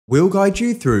We'll guide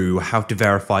you through how to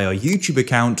verify your YouTube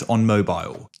account on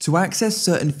mobile. To access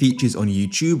certain features on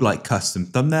YouTube like custom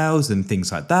thumbnails and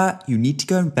things like that, you need to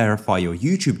go and verify your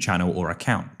YouTube channel or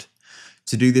account.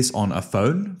 To do this on a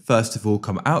phone, first of all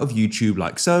come out of YouTube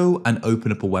like so and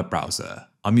open up a web browser.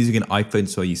 I'm using an iPhone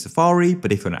so I use Safari,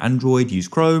 but if you're on Android, use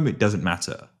Chrome, it doesn't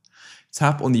matter.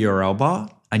 Tap on the URL bar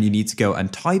and you need to go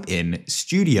and type in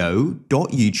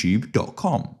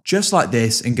studio.youtube.com. Just like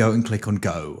this, and go and click on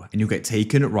go, and you'll get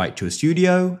taken right to a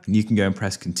studio, and you can go and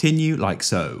press continue like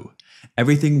so.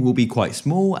 Everything will be quite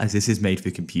small as this is made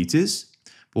for computers,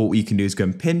 but what you can do is go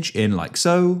and pinch in like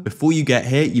so. Before you get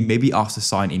here, you may be asked to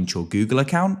sign into your Google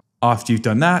account. After you've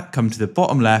done that, come to the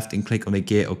bottom left and click on the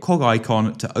gear or cog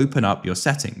icon to open up your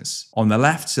settings. On the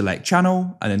left, select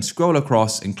channel, and then scroll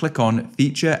across and click on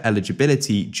feature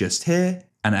eligibility just here.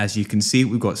 And as you can see,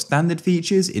 we've got standard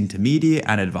features, intermediate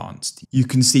and advanced. You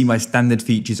can see my standard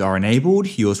features are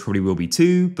enabled, yours probably will be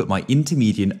too, but my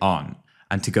intermediate aren't.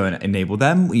 And to go and enable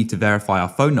them, we need to verify our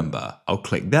phone number. I'll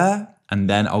click there, and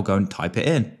then I'll go and type it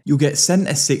in. You'll get sent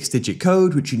a 6-digit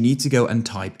code which you need to go and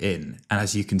type in. And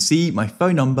as you can see, my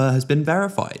phone number has been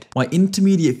verified. My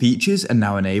intermediate features are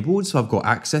now enabled, so I've got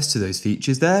access to those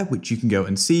features there, which you can go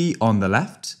and see on the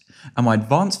left. And my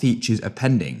advanced features are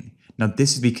pending. Now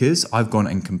this is because I've gone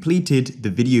and completed the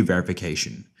video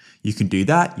verification. You can do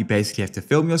that, you basically have to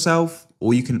film yourself,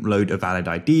 or you can upload a valid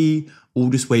ID,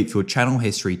 or just wait for your channel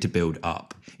history to build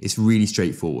up. It's really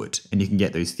straightforward, and you can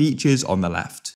get those features on the left.